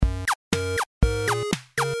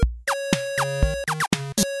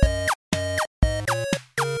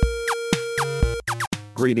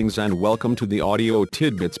Greetings and welcome to the Audio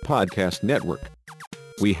Tidbits Podcast Network.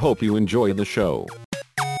 We hope you enjoy the show.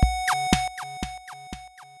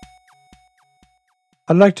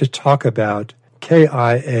 I'd like to talk about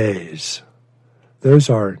KIAs.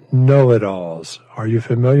 Those are know-it-alls. Are you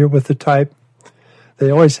familiar with the type?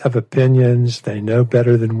 They always have opinions. They know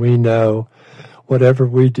better than we know. Whatever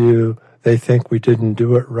we do, they think we didn't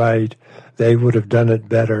do it right. They would have done it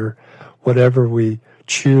better. Whatever we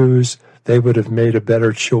choose, they would have made a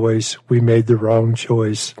better choice. We made the wrong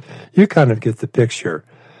choice. You kind of get the picture.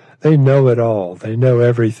 They know it all. They know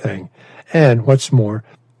everything. And what's more,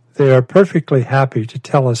 they are perfectly happy to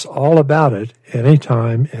tell us all about it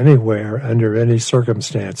anytime, anywhere, under any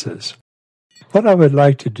circumstances. What I would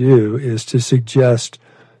like to do is to suggest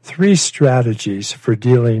 3 strategies for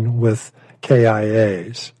dealing with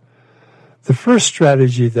KIAs. The first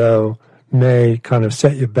strategy, though, may kind of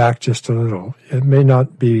set you back just a little. It may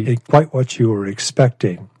not be quite what you were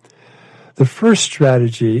expecting. The first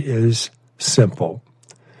strategy is simple.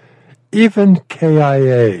 Even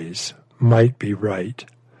KIAs might be right.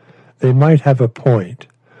 They might have a point.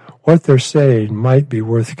 What they're saying might be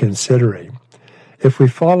worth considering. If we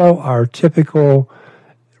follow our typical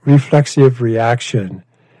reflexive reaction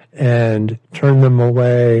and turn them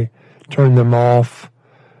away, turn them off,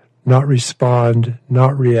 not respond,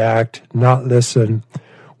 not react, not listen,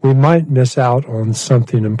 we might miss out on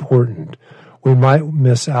something important. We might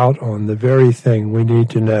miss out on the very thing we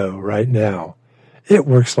need to know right now. It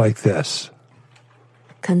works like this.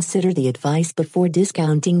 Consider the advice before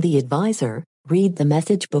discounting the advisor. Read the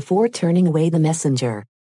message before turning away the messenger.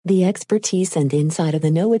 The expertise and insight of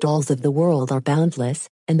the know-it-alls of the world are boundless,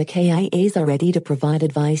 and the KIAs are ready to provide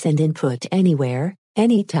advice and input anywhere,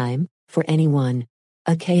 anytime, for anyone.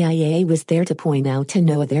 A KIA was there to point out to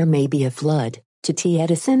Noah there may be a flood, to T.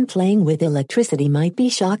 Edison playing with electricity might be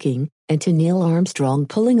shocking, and to Neil Armstrong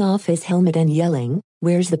pulling off his helmet and yelling,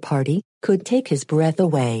 "Where's the party?" could take his breath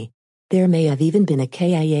away. There may have even been a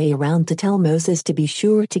KIA around to tell Moses to be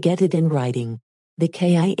sure to get it in writing. The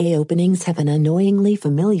KIA openings have an annoyingly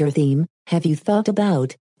familiar theme. Have you thought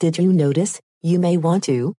about, did you notice, you may want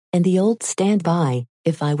to, and the old standby,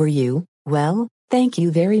 if I were you, well, thank you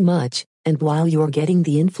very much. And while you're getting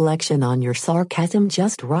the inflection on your sarcasm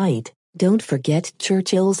just right, don't forget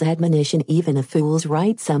Churchill's admonition, even a fool's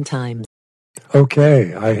right sometimes.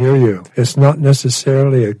 Okay, I hear you. It's not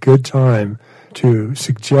necessarily a good time to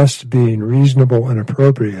suggest being reasonable and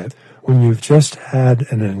appropriate when you've just had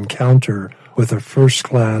an encounter with a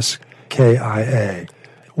first-class KIA.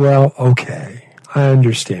 Well, okay, I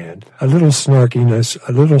understand. A little snarkiness,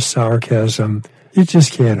 a little sarcasm, you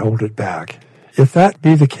just can't hold it back. If that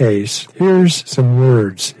be the case, here's some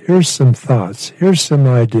words, here's some thoughts, here's some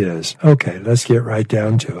ideas. Okay, let's get right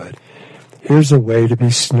down to it. Here's a way to be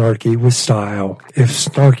snarky with style, if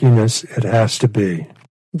snarkiness it has to be.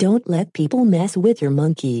 Don't let people mess with your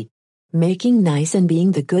monkey. Making nice and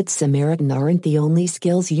being the good Samaritan aren't the only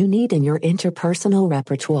skills you need in your interpersonal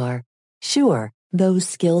repertoire. Sure, those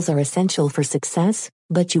skills are essential for success,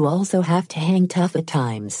 but you also have to hang tough at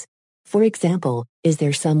times. For example, is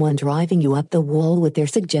there someone driving you up the wall with their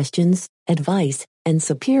suggestions, advice, and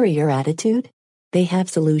superior attitude? They have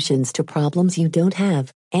solutions to problems you don't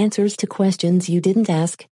have, answers to questions you didn't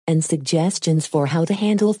ask, and suggestions for how to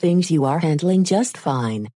handle things you are handling just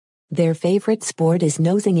fine. Their favorite sport is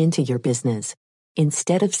nosing into your business.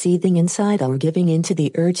 Instead of seething inside or giving in to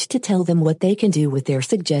the urge to tell them what they can do with their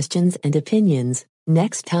suggestions and opinions,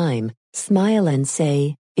 next time, smile and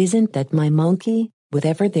say, "Isn't that my monkey?"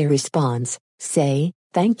 Whatever their response, say,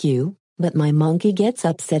 "Thank you, but my monkey gets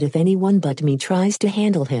upset if anyone but me tries to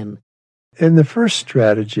handle him." In the first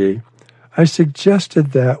strategy, I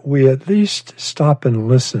suggested that we at least stop and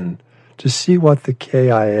listen to see what the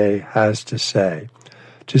KIA has to say,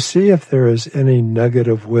 to see if there is any nugget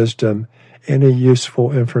of wisdom, any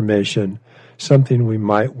useful information, something we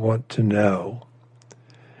might want to know.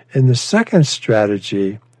 In the second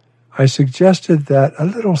strategy, I suggested that a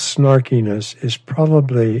little snarkiness is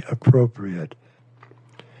probably appropriate.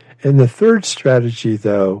 In the third strategy,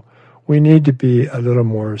 though, we need to be a little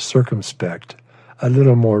more circumspect, a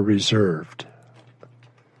little more reserved.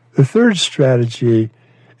 The third strategy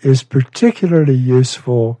is particularly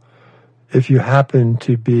useful if you happen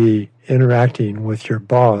to be interacting with your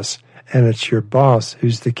boss and it's your boss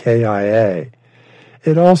who's the KIA.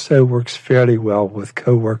 It also works fairly well with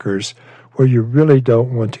coworkers where you really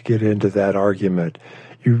don't want to get into that argument.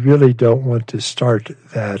 You really don't want to start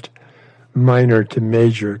that minor to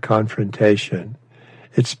major confrontation.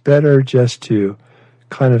 It's better just to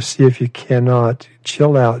kind of see if you cannot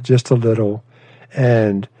chill out just a little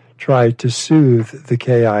and try to soothe the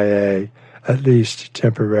KIA at least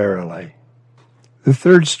temporarily. The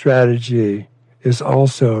third strategy is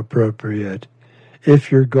also appropriate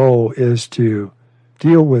if your goal is to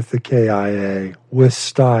deal with the KIA with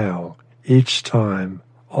style each time,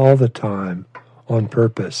 all the time, on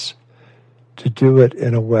purpose, to do it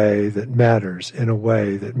in a way that matters, in a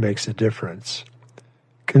way that makes a difference.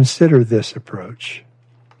 Consider this approach.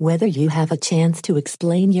 Whether you have a chance to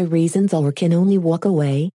explain your reasons or can only walk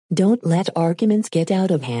away, don't let arguments get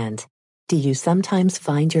out of hand. Do you sometimes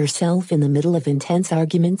find yourself in the middle of intense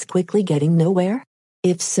arguments quickly getting nowhere?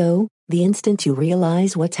 If so, the instant you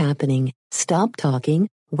realize what's happening, stop talking,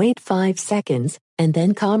 wait 5 seconds, and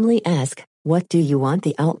then calmly ask, what do you want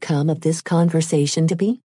the outcome of this conversation to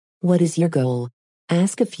be? What is your goal?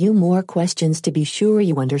 Ask a few more questions to be sure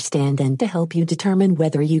you understand and to help you determine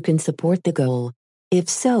whether you can support the goal. If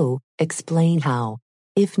so, explain how.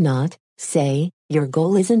 If not, say, your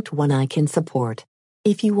goal isn't one I can support.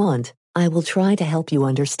 If you want, I will try to help you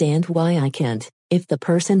understand why I can't. If the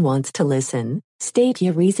person wants to listen, state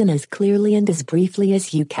your reason as clearly and as briefly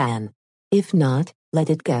as you can. If not, let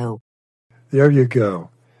it go. There you go.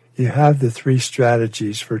 You have the 3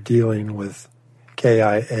 strategies for dealing with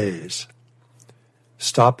KIAs.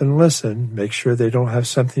 Stop and listen. Make sure they don't have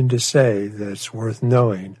something to say that's worth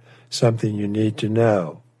knowing, something you need to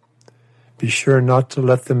know. Be sure not to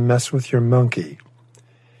let them mess with your monkey.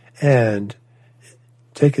 And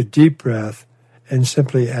take a deep breath and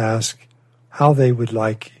simply ask how they would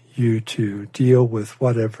like you to deal with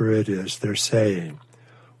whatever it is they're saying,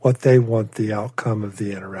 what they want the outcome of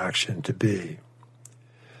the interaction to be.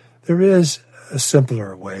 There is a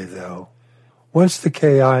simpler way, though. Once the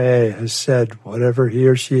KIA has said whatever he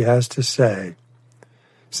or she has to say,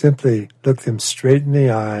 simply look them straight in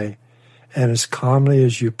the eye and as calmly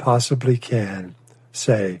as you possibly can,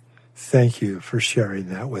 say, "Thank you for sharing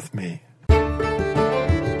that with me."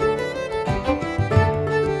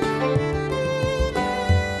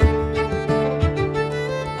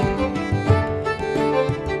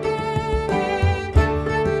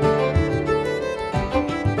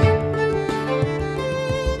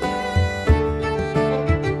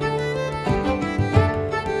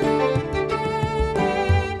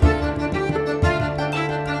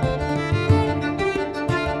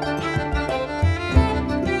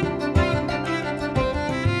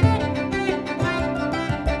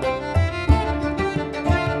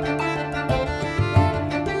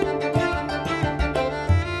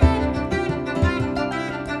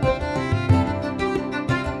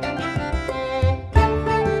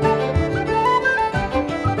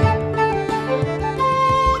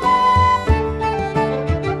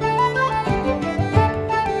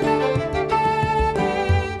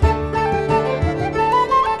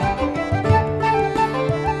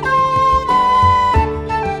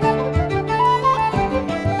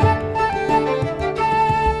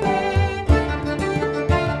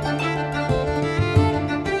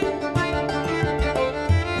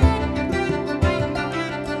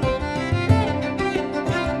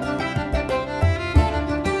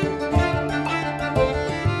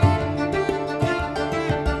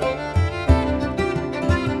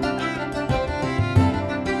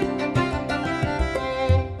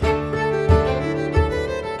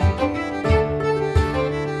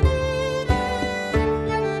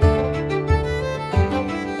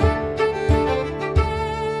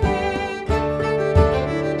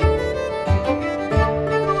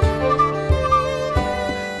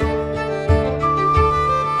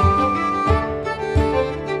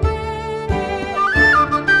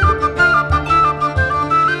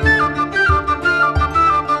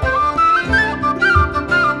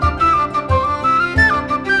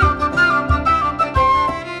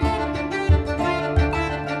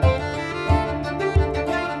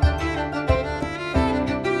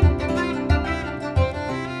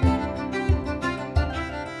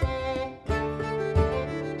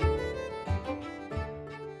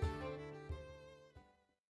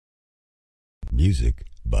 Music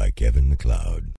by Kevin MacLeod.